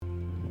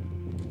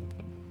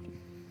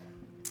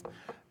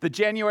The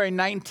January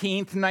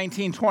 19th,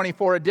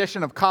 1924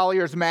 edition of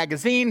Collier's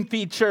magazine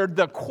featured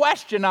the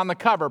question on the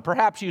cover.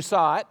 Perhaps you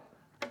saw it.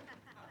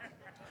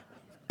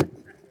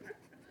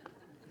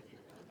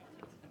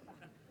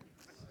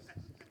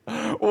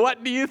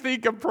 What do you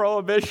think of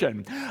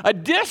prohibition?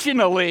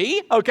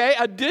 Additionally,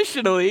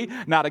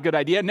 not a good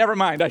idea. Never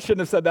mind, I shouldn't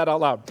have said that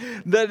out loud.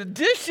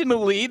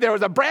 Additionally, there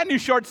was a brand new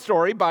short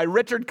story by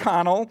Richard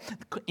Connell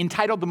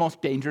entitled The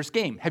Most Dangerous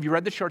Game. Have you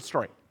read the short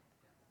story?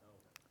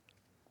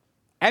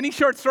 Any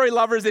short story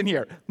lovers in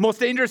here? Most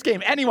Dangerous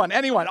Game? Anyone?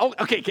 Oh,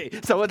 okay.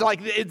 So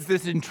it's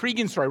this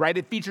intriguing story, right?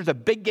 It features a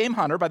big game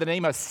hunter by the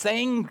name of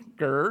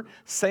Sanger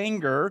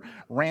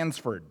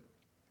Ransford.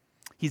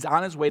 He's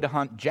on his way to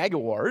hunt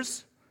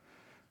jaguars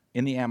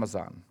in the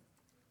Amazon.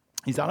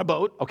 He's on a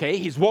boat, okay?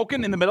 He's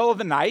woken in the middle of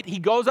the night. He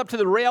goes up to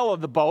the rail of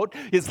the boat,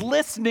 is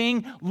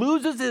listening,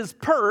 loses his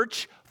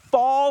perch,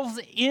 falls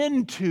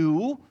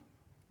into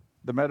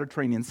the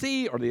Mediterranean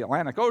Sea or the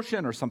Atlantic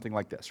Ocean or something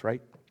like this,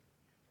 right?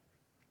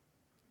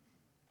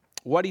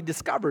 What he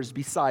discovers,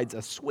 besides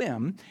a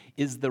swim,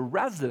 is the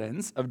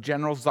residence of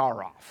General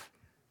Zaroff,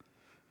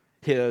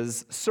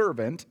 his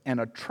servant, and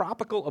a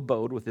tropical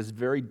abode with this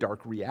very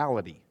dark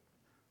reality.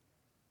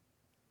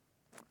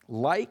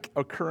 Like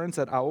Occurrence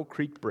at Owl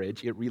Creek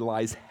Bridge, it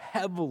relies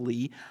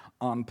heavily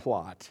on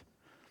plot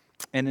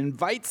and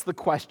invites the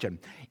question,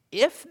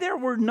 if there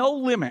were no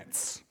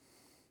limits,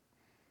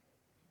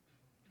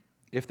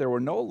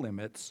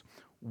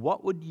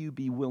 what would you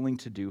be willing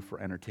to do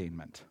for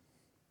entertainment?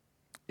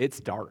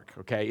 It's dark,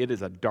 okay? It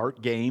is a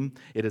dark game.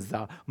 It is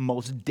the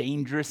most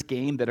dangerous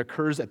game that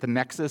occurs at the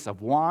nexus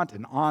of want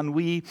and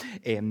ennui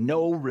and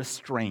no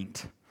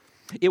restraint.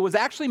 It was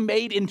actually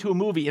made into a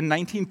movie in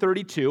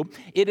 1932.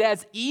 It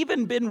has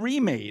even been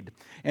remade.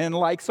 And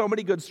like so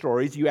many good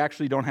stories, you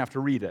actually don't have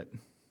to read it.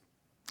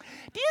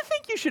 Do you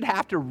think you should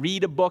have to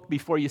read a book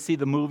before you see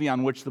the movie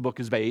on which the book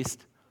is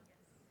based?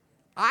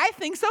 I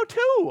think so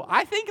too.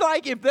 I think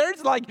if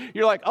there's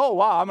you're like, oh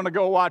wow, I'm going to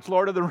go watch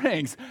Lord of the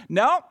Rings.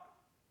 No,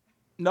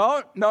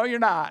 you're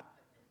not.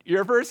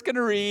 You're first going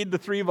to read the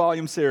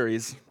 3-volume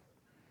series.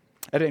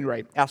 At any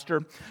rate,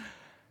 Esther.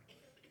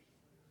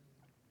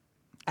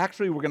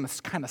 Actually, we're going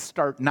to kind of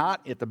start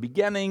not at the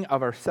beginning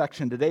of our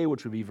section today,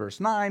 which would be verse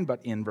 9, but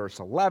in verse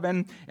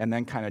 11, and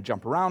then kind of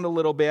jump around a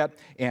little bit.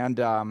 And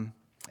at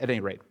any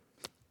rate,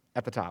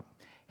 at the top,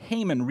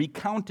 Haman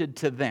recounted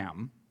to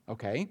them,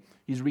 okay,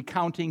 he's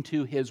recounting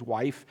to his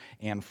wife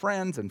and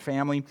friends and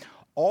family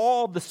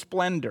all the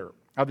splendor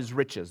of his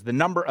riches, the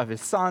number of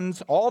his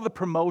sons, all the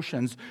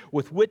promotions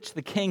with which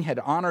the king had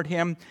honored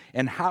him,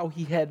 and how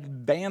he had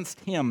advanced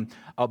him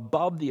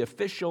above the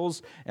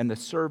officials and the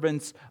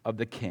servants of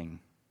the king.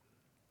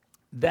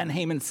 Then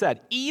Haman said,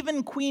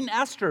 even Queen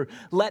Esther,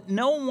 let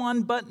no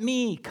one but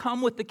me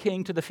come with the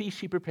king to the feast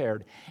she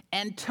prepared.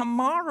 And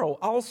tomorrow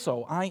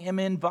also I am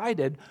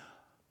invited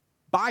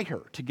by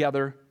her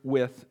together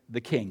with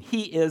the king.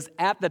 He is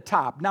at the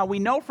top. Now we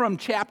know from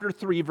chapter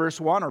 3, verse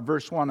 1, or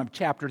verse 1 of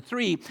chapter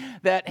 3,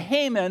 that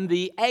Haman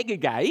the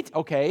Agagite,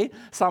 okay,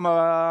 son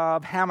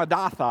of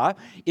Hammedatha,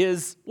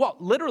 is, well,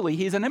 literally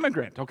he's an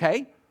immigrant,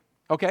 okay?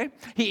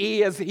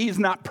 He's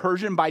not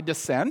Persian by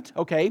descent,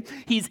 okay?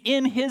 He's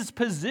in his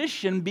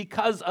position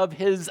because of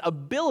his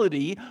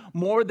ability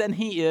more than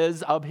he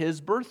is of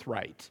his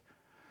birthright.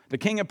 The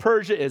king of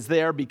Persia is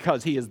there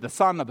because he is the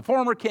son of the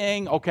former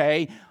king,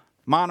 okay?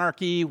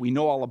 Monarchy, we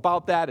know all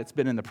about that. It's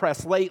been in the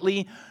press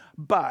lately.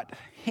 But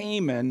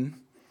Haman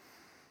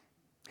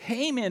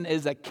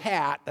is a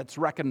cat that's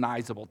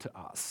recognizable to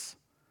us.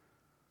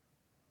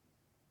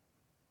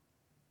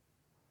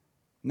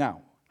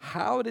 Now,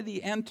 how did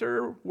he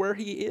enter where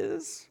he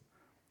is?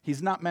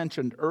 He's not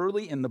mentioned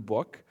early in the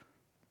book.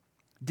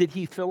 Did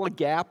he fill a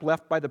gap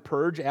left by the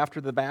purge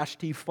after the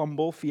Vashti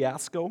fumble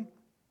fiasco?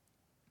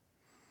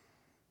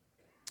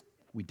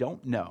 We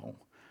don't know.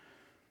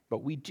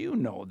 But we do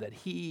know that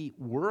he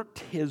worked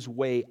his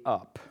way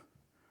up.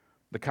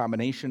 The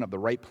combination of the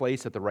right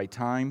place at the right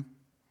time,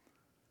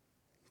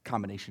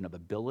 combination of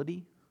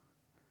ability,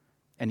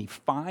 and he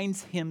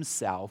finds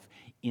himself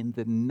in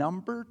the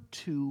number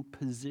 2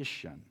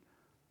 position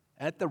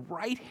at the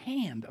right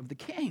hand of the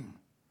king.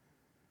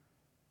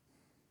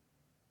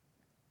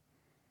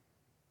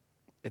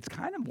 It's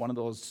kind of one of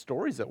those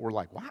stories that we're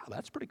like, wow,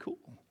 that's pretty cool.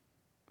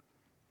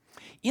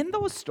 In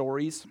those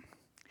stories,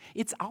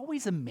 it's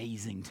always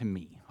amazing to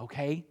me,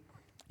 okay?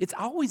 It's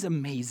always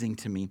amazing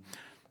to me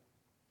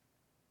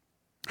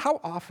how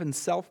often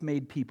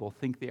self-made people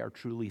think they are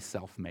truly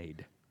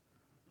self-made.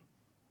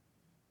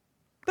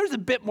 There's a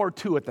bit more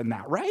to it than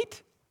that,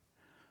 right?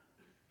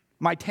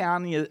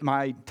 Tanya's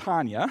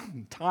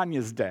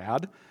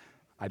dad,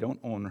 I don't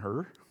own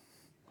her.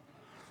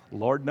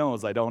 Lord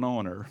knows I don't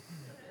own her.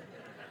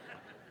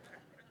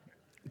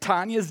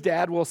 Tanya's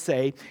dad will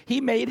say, he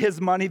made his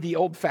money the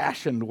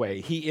old-fashioned way.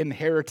 He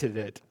inherited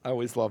it. I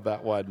always love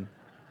that one.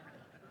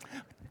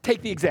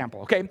 take the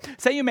example, okay?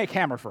 Say you make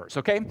hammer furs,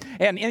 okay?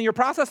 And in your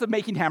process of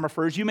making hammer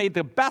furs, you made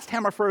the best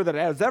hammer fur that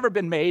has ever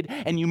been made,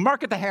 and you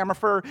market the hammer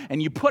fur,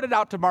 and you put it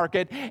out to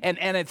market, and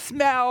it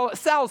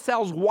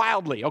sells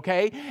wildly,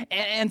 okay?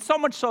 And so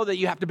much so that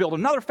you have to build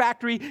another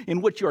factory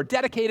in which you're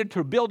dedicated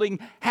to building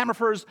hammer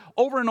furs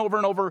over and over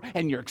and over,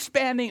 and you're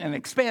expanding and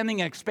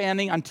expanding and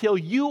expanding until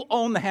you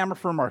own the hammer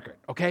fur market,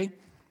 okay?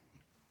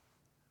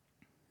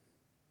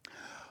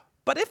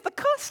 But if the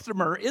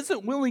customer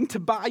isn't willing to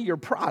buy your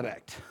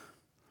product,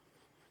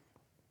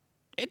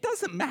 it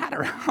doesn't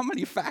matter how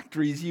many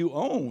factories you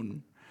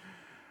own,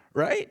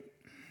 right? It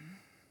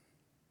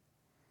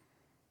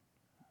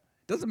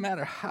doesn't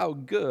matter how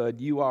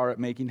good you are at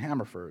making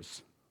hammer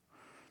furs.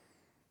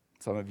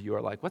 Some of you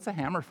are like, what's a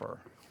hammer fur?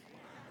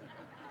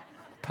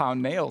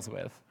 Pound nails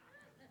with.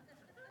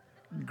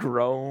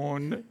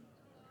 Groan.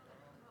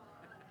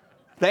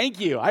 Thank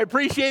you. I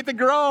appreciate the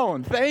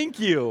groan. Thank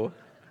you.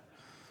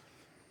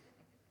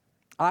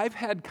 I've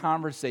had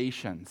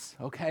conversations,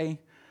 okay?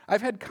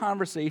 I've had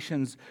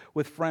conversations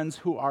with friends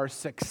who are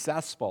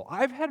successful.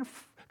 I've had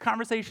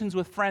conversations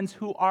with friends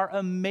who are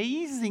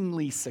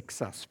amazingly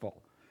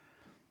successful.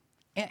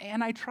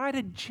 And I try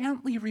to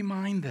gently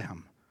remind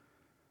them,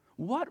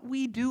 what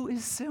we do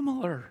is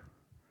similar.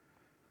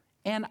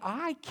 And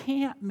I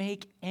can't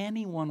make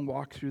anyone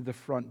walk through the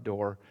front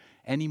door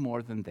any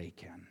more than they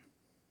can.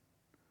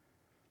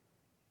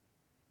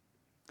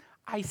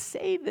 I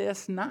say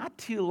this not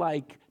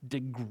to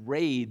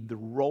degrade the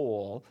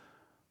role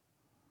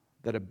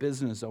that a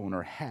business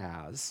owner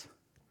has,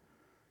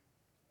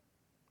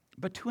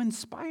 but to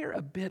inspire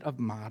a bit of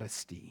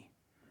modesty.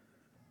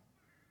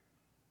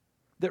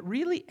 That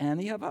really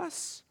any of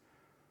us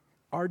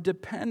are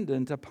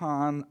dependent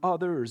upon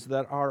others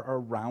that are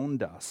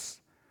around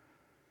us.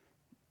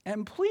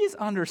 And please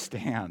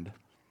understand,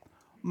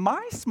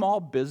 my small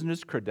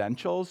business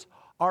credentials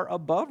are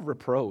above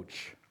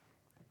reproach.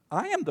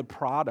 I am the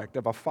product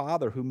of a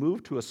father who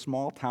moved to a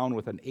small town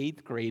with an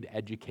 8th grade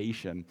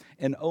education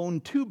and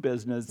owned 2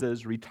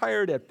 businesses,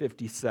 retired at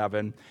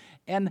 57,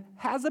 and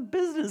has a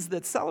business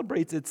that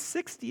celebrates its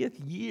 60th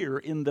year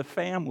in the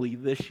family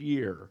this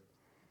year.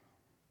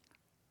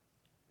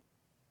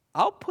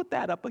 I'll put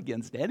that up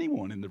against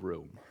anyone in the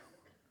room.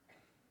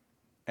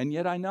 And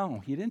yet I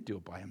know he didn't do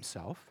it by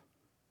himself.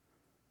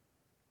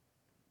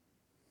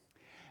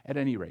 At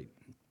any rate,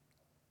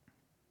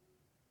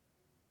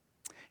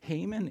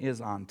 Haman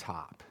is on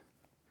top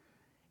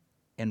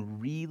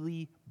and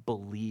really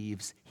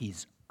believes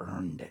he's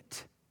earned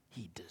it.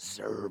 He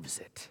deserves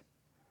it.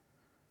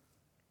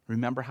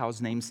 Remember how his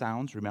name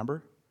sounds?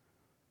 Remember?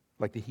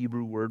 Like the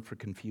Hebrew word for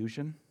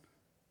confusion?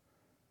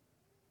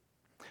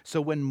 So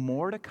when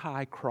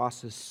Mordecai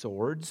crosses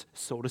swords,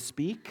 so to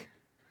speak,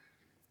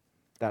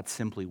 that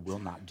simply will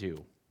not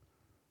do.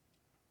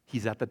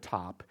 He's at the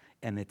top,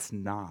 and it's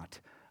not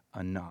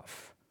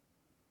enough.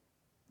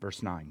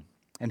 Verse 9.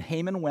 And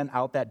Haman went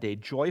out that day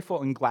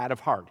joyful and glad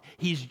of heart.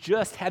 He's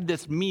just had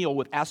this meal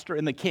with Esther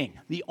and the king.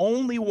 The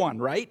only one,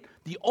 right?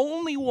 The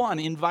only one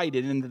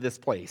invited into this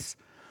place.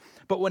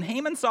 But when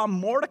Haman saw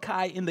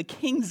Mordecai in the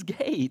king's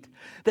gate,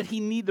 that he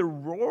neither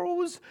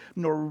rose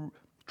nor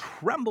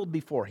trembled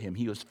before him,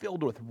 he was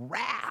filled with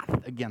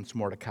wrath against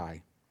Mordecai.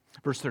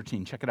 Verse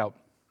 13, check it out.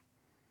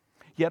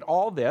 Yet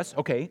all this,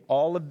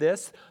 all of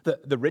this,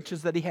 the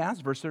riches that he has,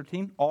 verse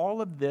 13,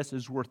 all of this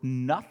is worth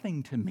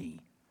nothing to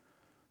me,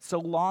 so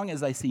long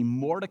as I see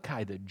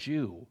Mordecai the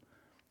Jew.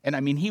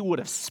 And he would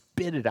have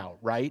spit it out,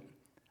 right?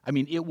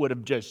 It would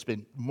have just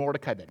been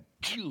Mordecai the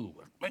Jew,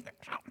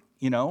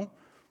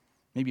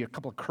 maybe a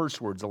couple of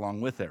curse words along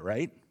with it,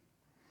 right?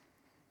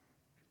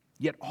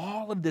 Yet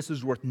all of this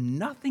is worth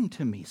nothing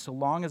to me, so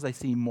long as I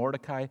see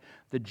Mordecai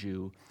the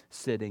Jew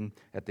sitting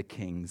at the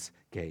king's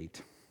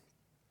gate.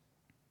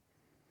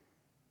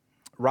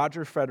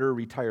 Roger Federer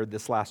retired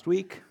this last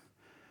week.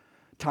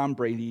 Tom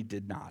Brady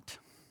did not.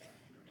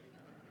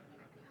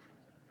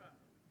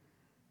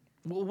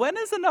 Well, when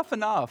is enough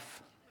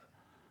enough?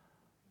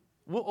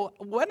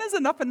 When is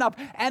enough enough?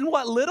 And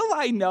what little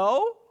I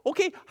know,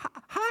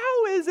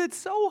 how is it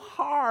so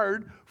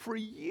hard for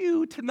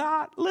you to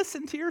not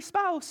listen to your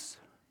spouse?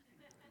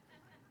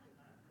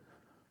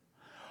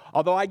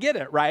 Although I get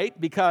it, right?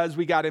 Because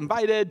we got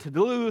invited to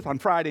Duluth on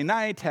Friday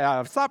night to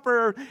have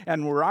supper,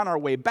 and we're on our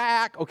way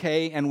back,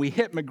 and we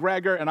hit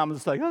McGregor, and I'm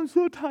just like, I'm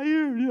so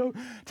tired,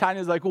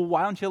 Tanya's like, well,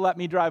 why don't you let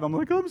me drive? I'm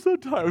like, I'm so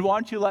tired. Why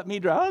don't you let me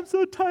drive? I'm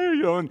so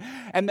tired,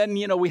 And then,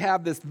 we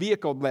have this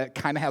vehicle that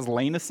kind of has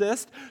lane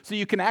assist, so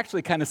you can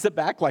actually kind of sit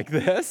back like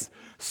this.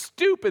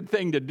 Stupid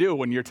thing to do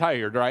when you're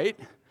tired, right?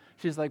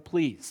 She's like,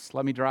 please,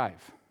 let me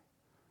drive.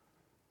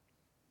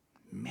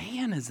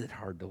 Man, is it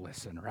hard to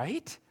listen,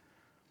 right?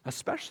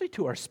 Especially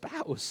to our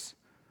spouse.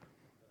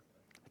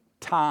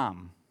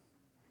 Tom,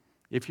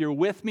 if you're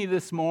with me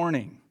this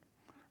morning,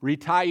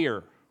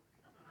 retire.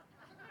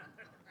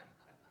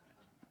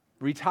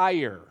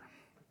 Retire.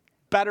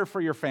 Better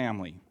for your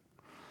family.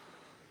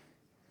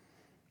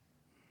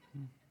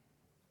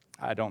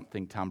 I don't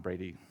think Tom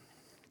Brady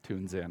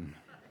tunes in.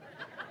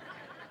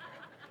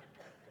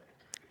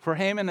 For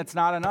Haman, it's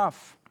not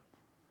enough.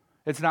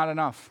 It's not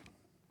enough.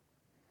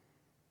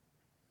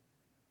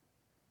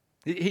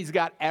 He's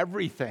got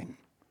everything.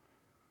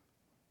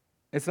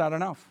 It's not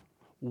enough.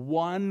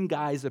 One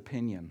guy's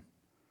opinion,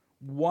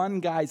 one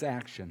guy's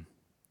action,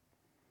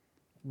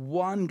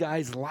 one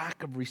guy's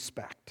lack of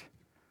respect.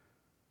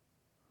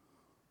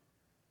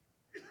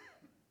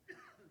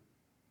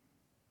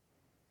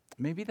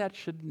 Maybe that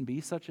shouldn't be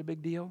such a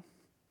big deal.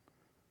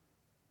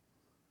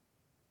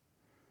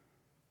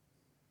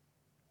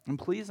 And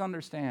please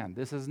understand,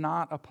 this is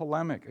not a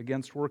polemic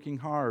against working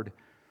hard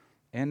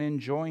and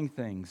enjoying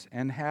things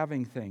and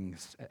having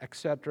things,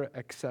 etc.,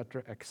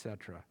 etc.,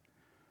 etc.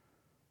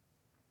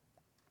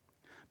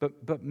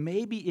 But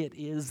maybe it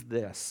is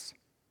this.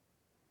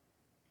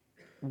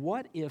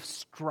 What if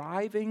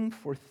striving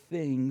for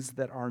things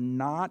that are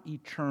not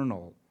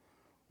eternal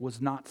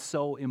was not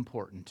so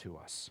important to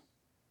us?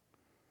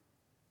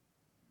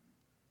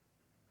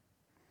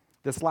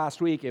 This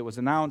last week, it was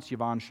announced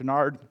Yvon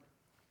Chouinard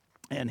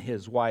and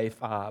his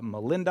wife,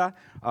 Melinda,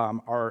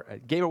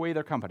 gave away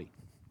their company,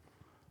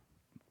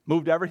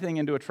 moved everything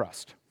into a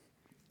trust.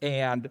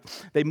 And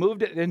they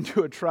moved it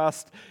into a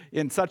trust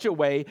in such a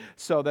way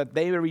so that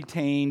they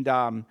retained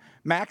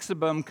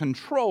maximum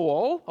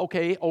control,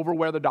 over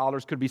where the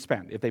dollars could be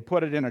spent. If they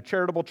put it in a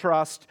charitable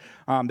trust,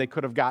 they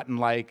could have gotten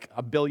like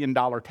 $1 billion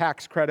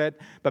tax credit.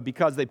 But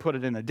because they put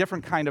it in a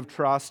different kind of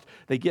trust,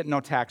 they get no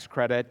tax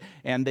credit.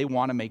 And they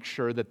want to make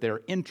sure that their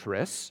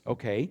interests,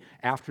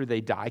 after they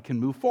die, can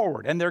move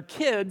forward. And their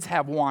kids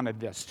have wanted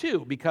this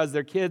too, because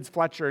their kids,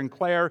 Fletcher and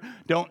Claire,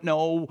 don't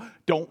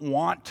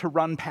want to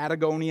run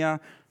Patagonia.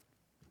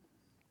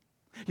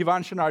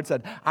 Yvon Chouinard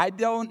said, I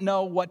don't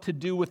know what to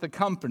do with the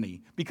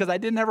company because I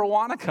didn't ever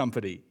want a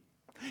company.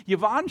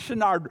 Yvon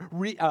Chouinard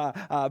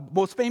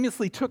most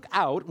famously took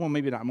out, well,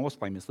 maybe not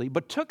most famously,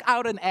 but took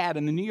out an ad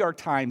in the New York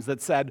Times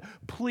that said,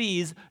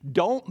 please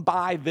don't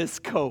buy this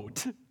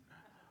coat.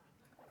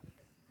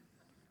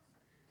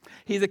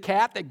 He's a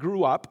cat that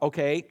grew up,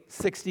 60s,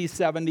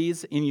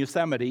 70s in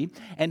Yosemite,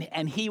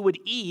 and he would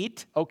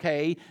eat,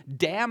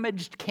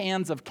 damaged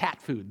cans of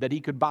cat food that he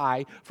could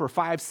buy for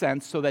 5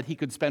 cents so that he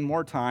could spend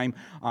more time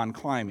on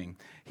climbing.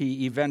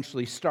 He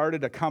eventually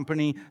started a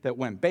company that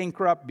went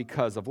bankrupt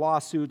because of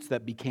lawsuits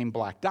that became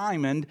Black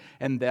Diamond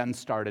and then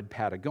started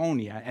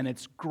Patagonia. And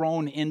it's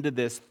grown into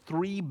this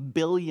 $3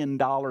 billion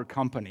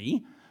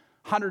company,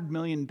 $100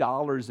 million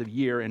a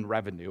year in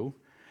revenue.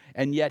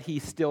 And yet he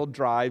still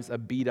drives a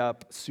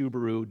beat-up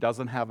Subaru,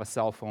 doesn't have a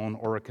cell phone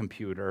or a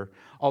computer,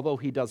 although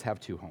he does have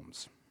 2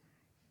 homes.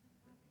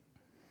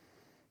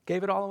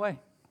 Gave it all away.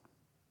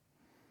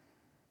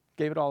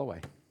 Gave it all away.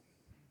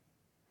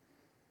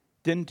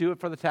 Didn't do it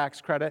for the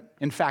tax credit.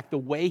 In fact, the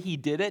way he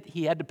did it,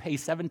 he had to pay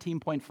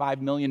 $17.5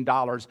 million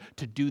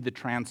to do the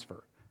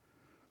transfer.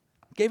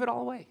 Gave it all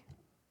away.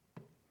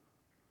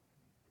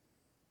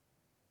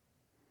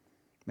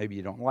 Maybe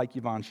you don't like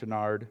Yvon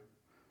Chouinard.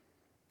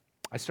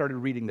 I started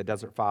reading The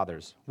Desert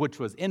Fathers, which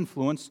was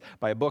influenced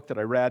by a book that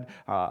I read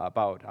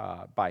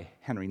by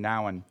Henry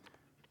Nouwen.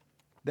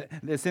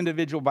 This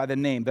individual by the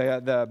name,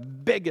 the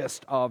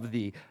biggest of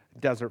the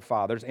Desert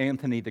Fathers,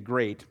 Anthony the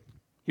Great,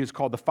 he was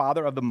called the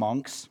father of the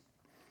monks,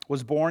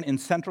 was born in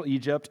Central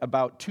Egypt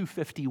about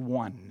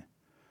 251,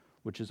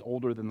 which is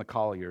older than the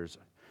Collier's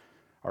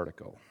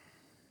article.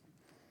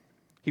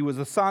 He was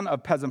the son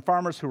of peasant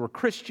farmers who were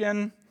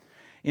Christian.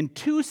 In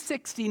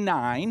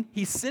 269,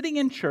 he's sitting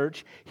in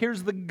church,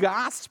 here's the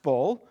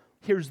gospel,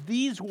 here's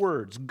these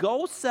words,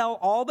 go sell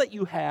all that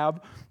you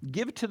have,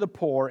 give to the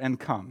poor, and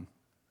come.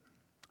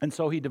 And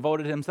so he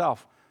devoted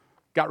himself,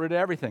 got rid of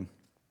everything.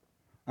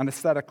 An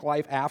ascetic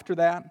life after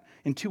that.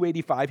 In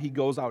 285, he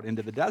goes out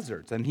into the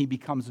deserts, and he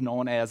becomes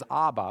known as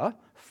Abba,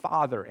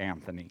 Father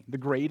Anthony, the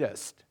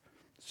greatest,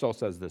 so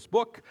says this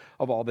book,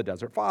 of all the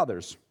Desert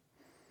Fathers.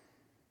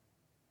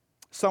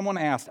 Someone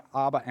asked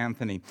Abba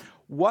Anthony,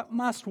 what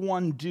must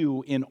one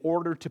do in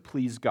order to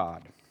please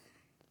God?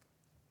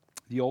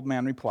 The old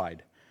man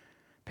replied,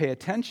 pay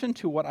attention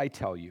to what I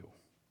tell you.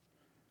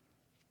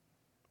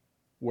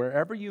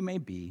 Wherever you may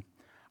be,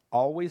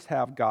 always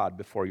have God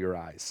before your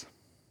eyes.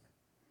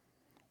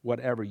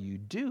 Whatever you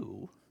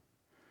do,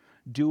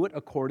 do it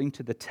according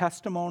to the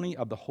testimony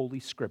of the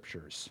Holy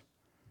Scriptures.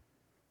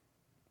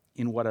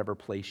 In whatever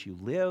place you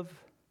live,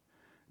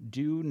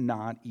 do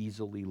not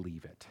easily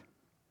leave it.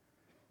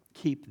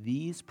 Keep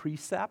these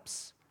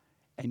precepts,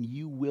 and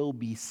you will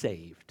be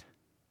saved.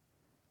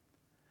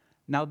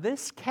 Now,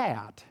 this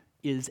cat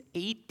is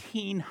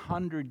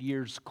 1,800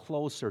 years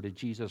closer to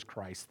Jesus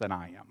Christ than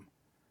I am.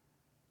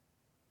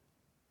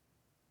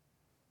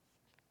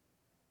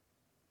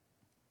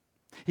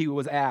 He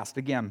was asked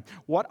again,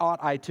 what ought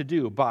I to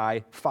do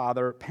by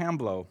Father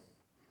Pamblo?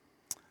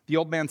 The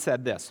old man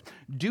said this,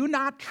 do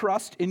not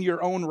trust in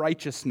your own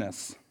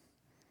righteousness.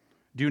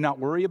 Do not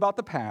worry about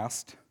the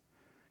past.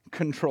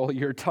 Control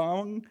your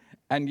tongue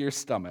and your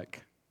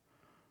stomach.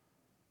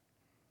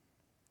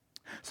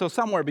 So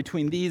somewhere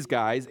between these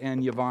guys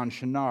and Yvon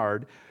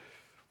Chouinard,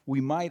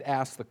 we might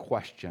ask the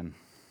question,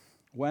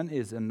 when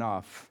is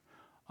enough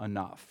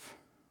enough?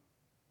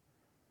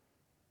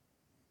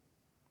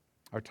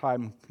 Our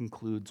time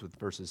concludes with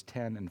verses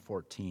 10 and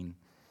 14.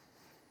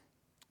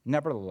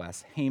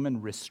 Nevertheless,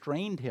 Haman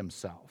restrained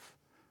himself.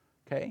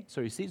 Okay,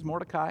 so he sees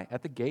Mordecai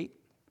at the gate,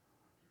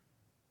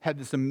 had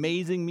this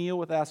amazing meal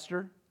with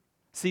Esther,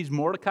 sees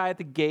Mordecai at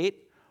the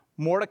gate.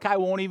 Mordecai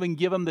won't even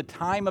give him the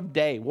time of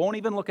day, won't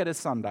even look at his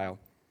sundial.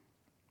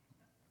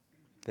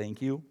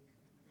 Thank you.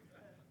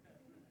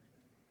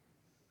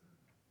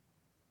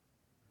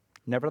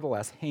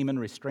 Nevertheless, Haman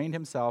restrained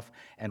himself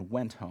and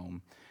went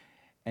home,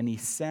 and he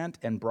sent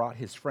and brought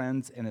his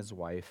friends and his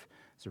wife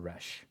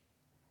Zeresh.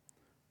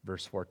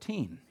 Verse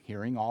 14,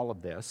 hearing all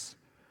of this,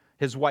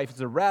 his wife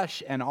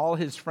Zeresh and all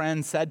his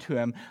friends said to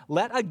him,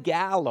 "Let a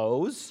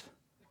gallows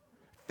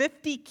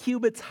 50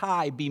 cubits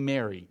high be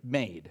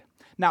made."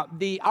 Now,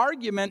 the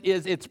argument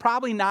is it's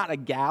probably not a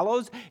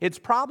gallows, it's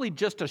probably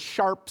just a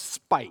sharp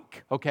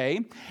spike,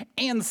 okay?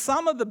 And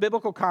some of the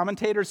biblical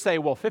commentators say,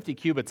 well, 50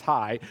 cubits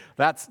high,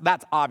 that's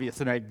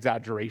obvious an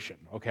exaggeration,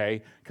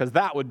 okay? Because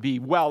that would be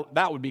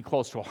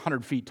close to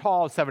 100 feet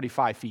tall,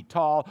 75 feet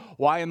tall.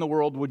 Why in the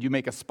world would you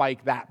make a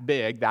spike that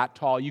big, that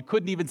tall? You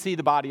couldn't even see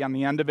the body on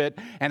the end of it.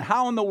 And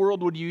how in the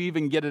world would you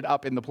even get it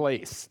up in the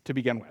place to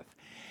begin with?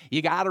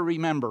 You got to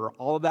remember,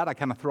 all of that I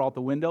kind of throw out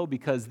the window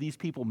because these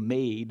people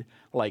made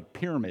like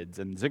pyramids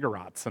and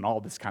ziggurats and all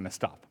this kind of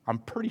stuff. I'm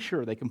pretty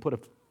sure they can put a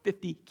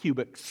 50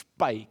 cubic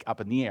spike up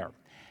in the air.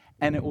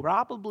 And it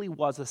probably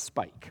was a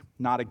spike,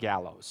 not a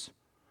gallows.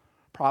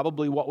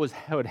 Probably what would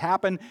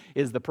happen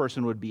is the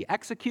person would be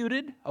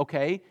executed,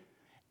 okay,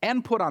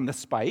 and put on the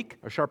spike,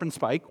 a sharpened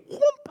spike,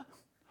 whoop.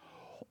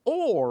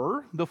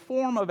 Or the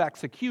form of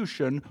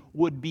execution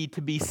would be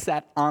to be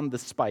set on the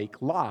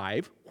spike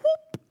live, whoop.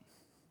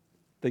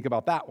 Think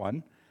about that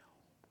one.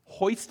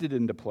 Hoisted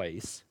into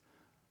place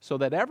so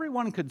that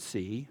everyone could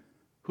see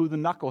who the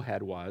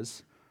knucklehead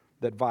was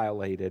that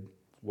violated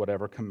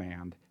whatever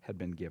command had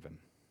been given.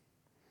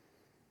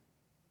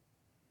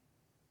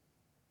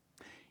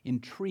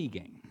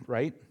 Intriguing,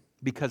 right?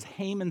 Because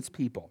Haman's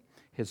people,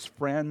 his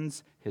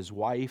friends, his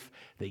wife,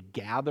 they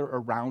gather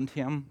around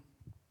him.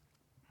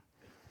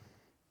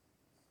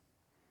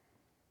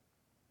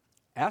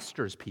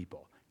 Esther's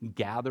people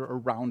gather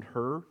around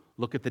her.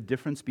 Look at the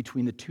difference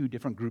between the two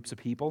different groups of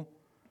people.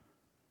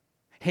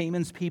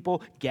 Haman's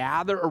people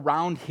gather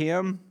around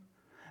him.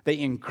 They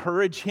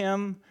encourage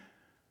him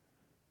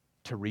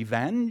to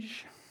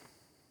revenge,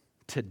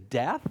 to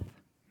death.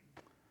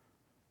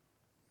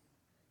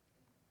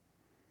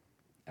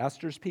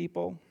 Esther's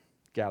people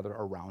gather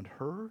around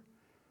her.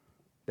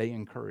 They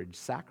encourage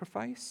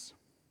sacrifice.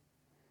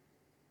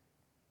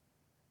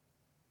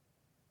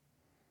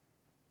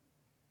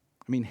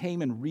 I mean,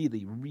 Haman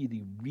really,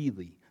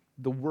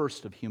 the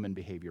worst of human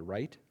behavior,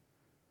 right?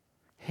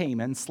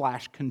 Haman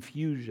 /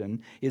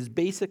 confusion is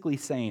basically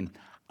saying,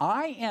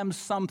 I am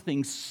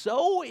something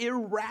so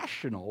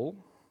irrational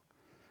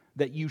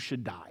that you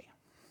should die.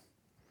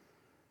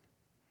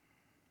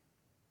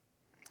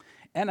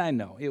 And I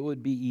know it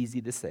would be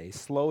easy to say,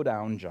 slow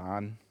down,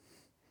 John.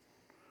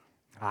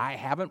 I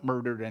haven't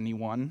murdered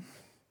anyone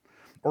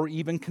or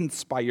even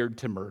conspired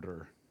to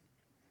murder.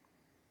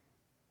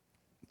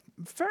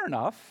 Fair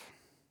enough.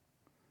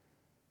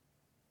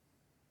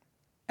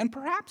 And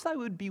perhaps I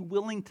would be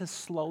willing to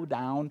slow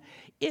down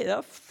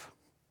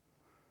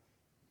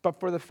but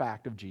for the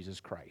fact of Jesus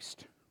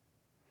Christ,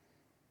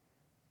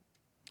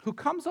 who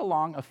comes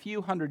along a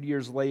few hundred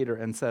years later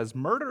and says,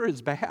 murder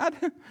is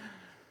bad,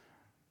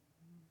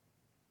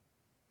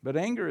 but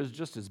anger is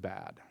just as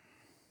bad.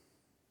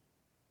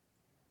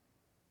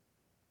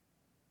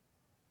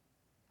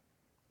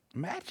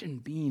 Imagine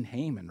being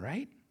Haman,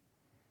 right?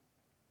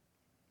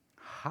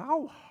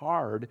 How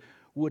hard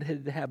would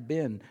it have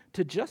been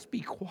to just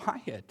be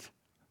quiet?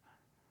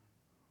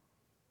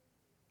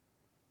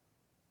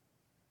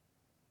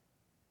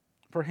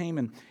 For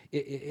Haman,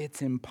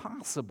 it's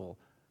impossible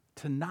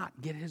to not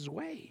get his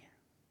way.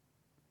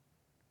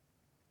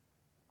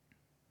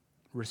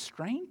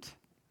 Restraint?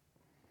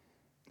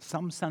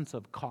 Some sense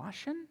of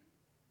caution?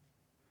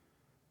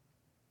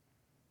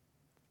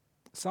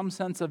 Some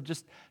sense of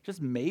just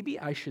maybe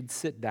I should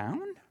sit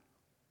down?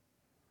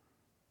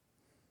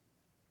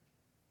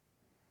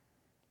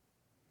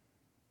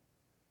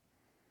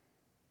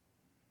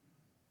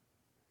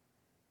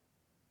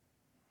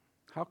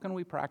 How can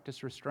we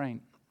practice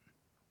restraint?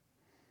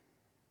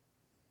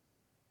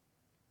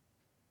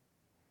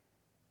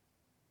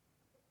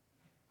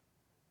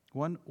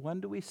 When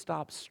do we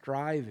stop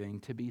striving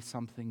to be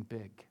something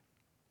big?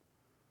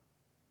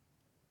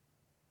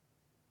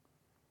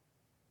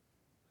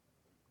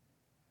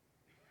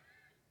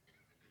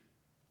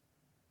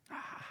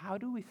 How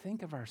do we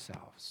think of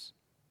ourselves?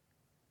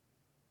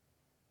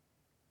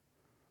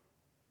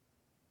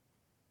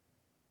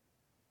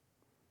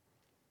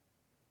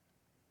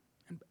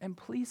 And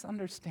please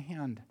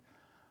understand,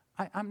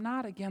 I'm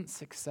not against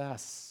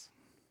success.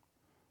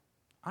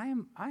 I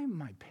am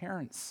my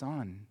parents'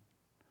 son.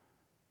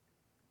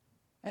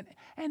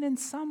 And in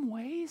some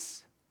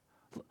ways,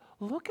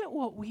 look at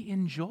what we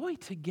enjoy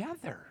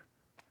together.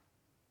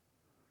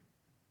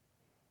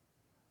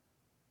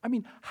 I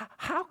mean,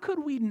 how could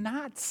we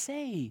not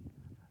say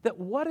that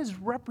what is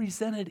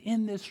represented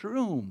in this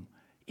room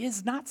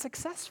is not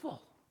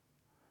successful.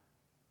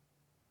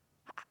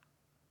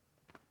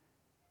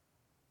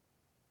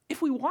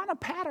 If we want to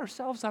pat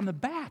ourselves on the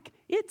back,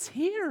 it's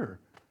here.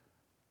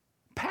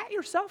 Pat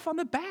yourself on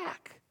the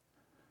back.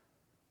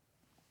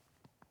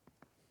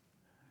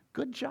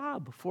 Good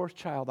job, fourth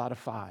child out of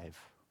 5.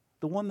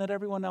 The one that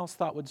everyone else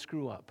thought would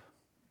screw up.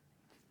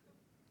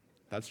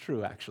 That's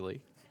true,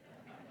 actually.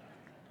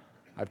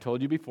 I've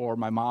told you before,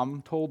 my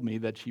mom told me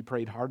that she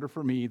prayed harder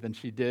for me than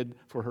she did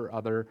for her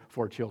other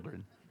 4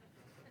 children.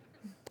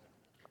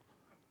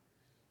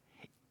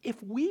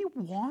 If we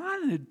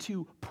wanted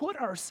to put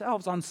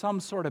ourselves on some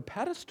sort of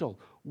pedestal,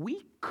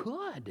 we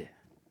could.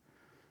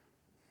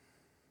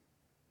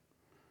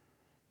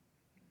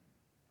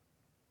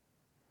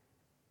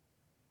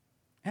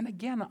 And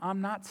again,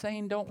 I'm not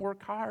saying don't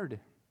work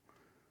hard.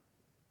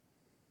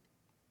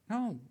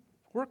 No,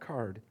 work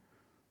hard.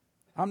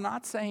 I'm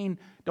not saying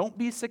don't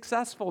be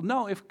successful.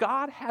 No, if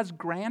God has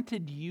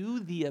granted you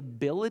the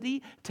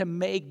ability to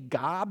make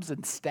gobs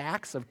and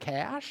stacks of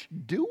cash,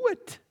 do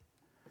it.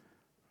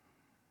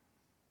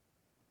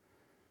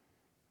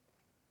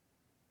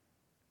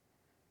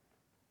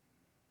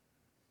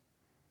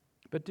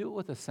 But do it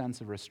with a sense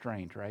of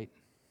restraint, right?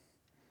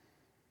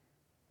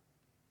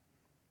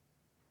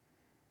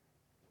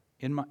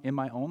 In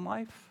my own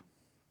life,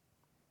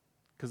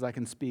 because I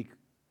can speak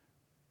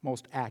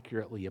most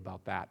accurately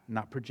about that,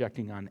 not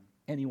projecting on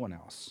anyone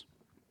else.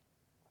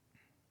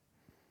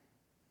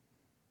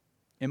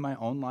 In my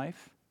own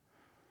life,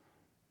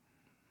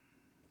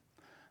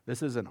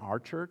 this isn't our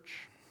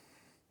church.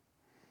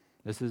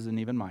 This isn't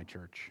even my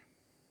church.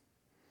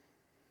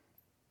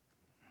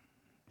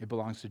 It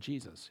belongs to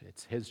Jesus.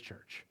 It's his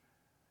church.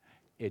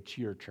 It's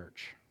your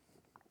church.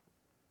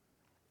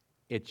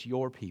 It's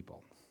your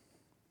people.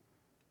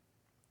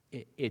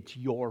 It's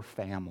your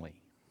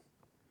family.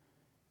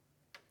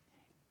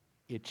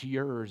 It's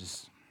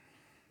yours.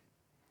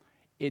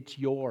 It's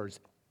yours.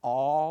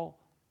 All,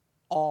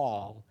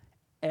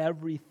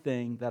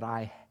 everything that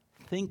I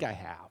think I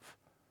have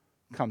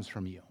comes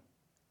from you.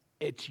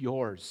 It's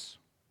yours.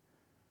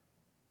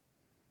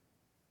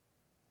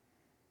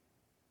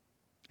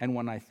 And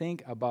when I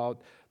think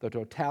about the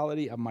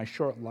totality of my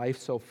short life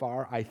so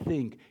far, I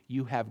think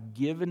you have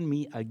given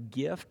me a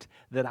gift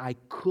that I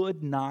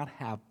could not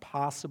have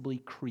possibly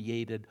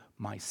created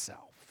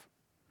myself.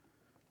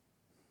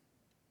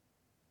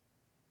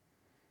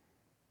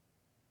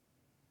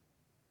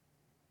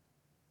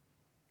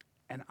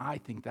 And I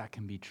think that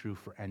can be true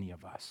for any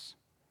of us.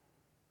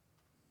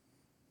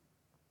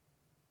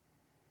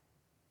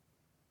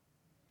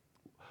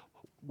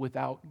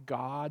 Without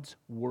God's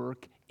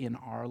work in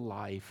our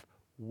life,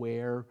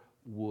 where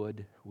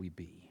would we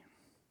be?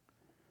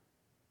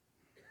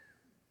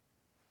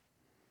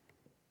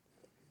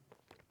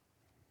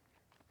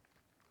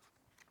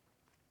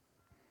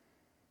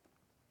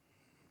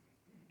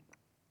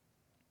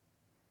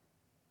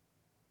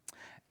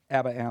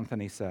 Father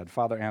Anthony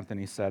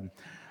said,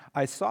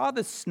 I saw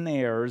the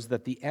snares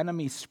that the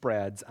enemy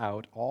spreads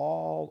out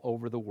all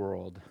over the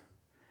world,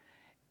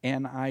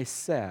 and I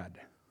said,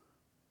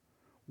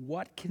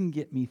 what can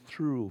get me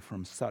through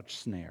from such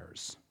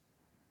snares?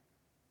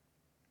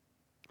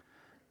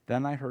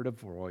 Then I heard a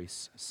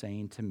voice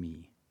saying to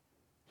me,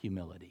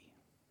 humility.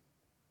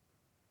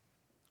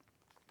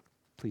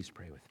 Please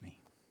pray with me.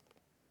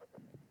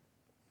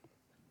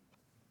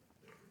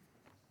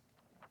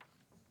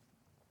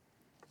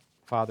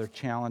 Father,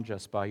 challenge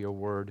us by your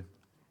word.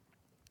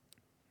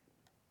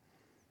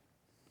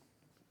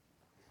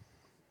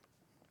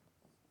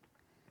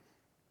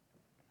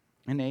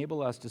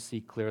 Enable us to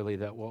see clearly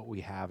that what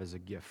we have is a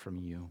gift from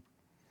you.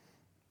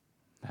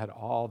 That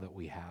all that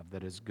we have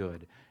that is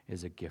good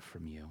is a gift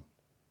from you.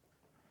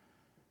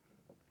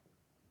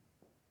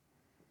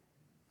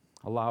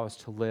 Allow us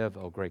to live,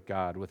 O great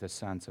God, with a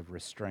sense of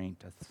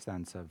restraint, a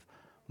sense of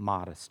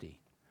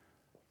modesty,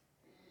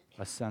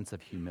 a sense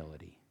of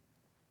humility.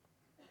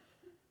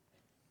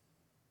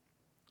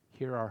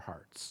 Hear our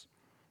hearts.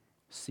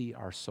 See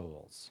our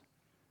souls.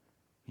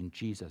 In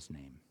Jesus'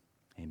 name,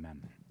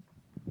 amen.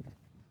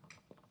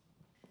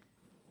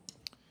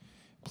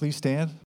 Please stand.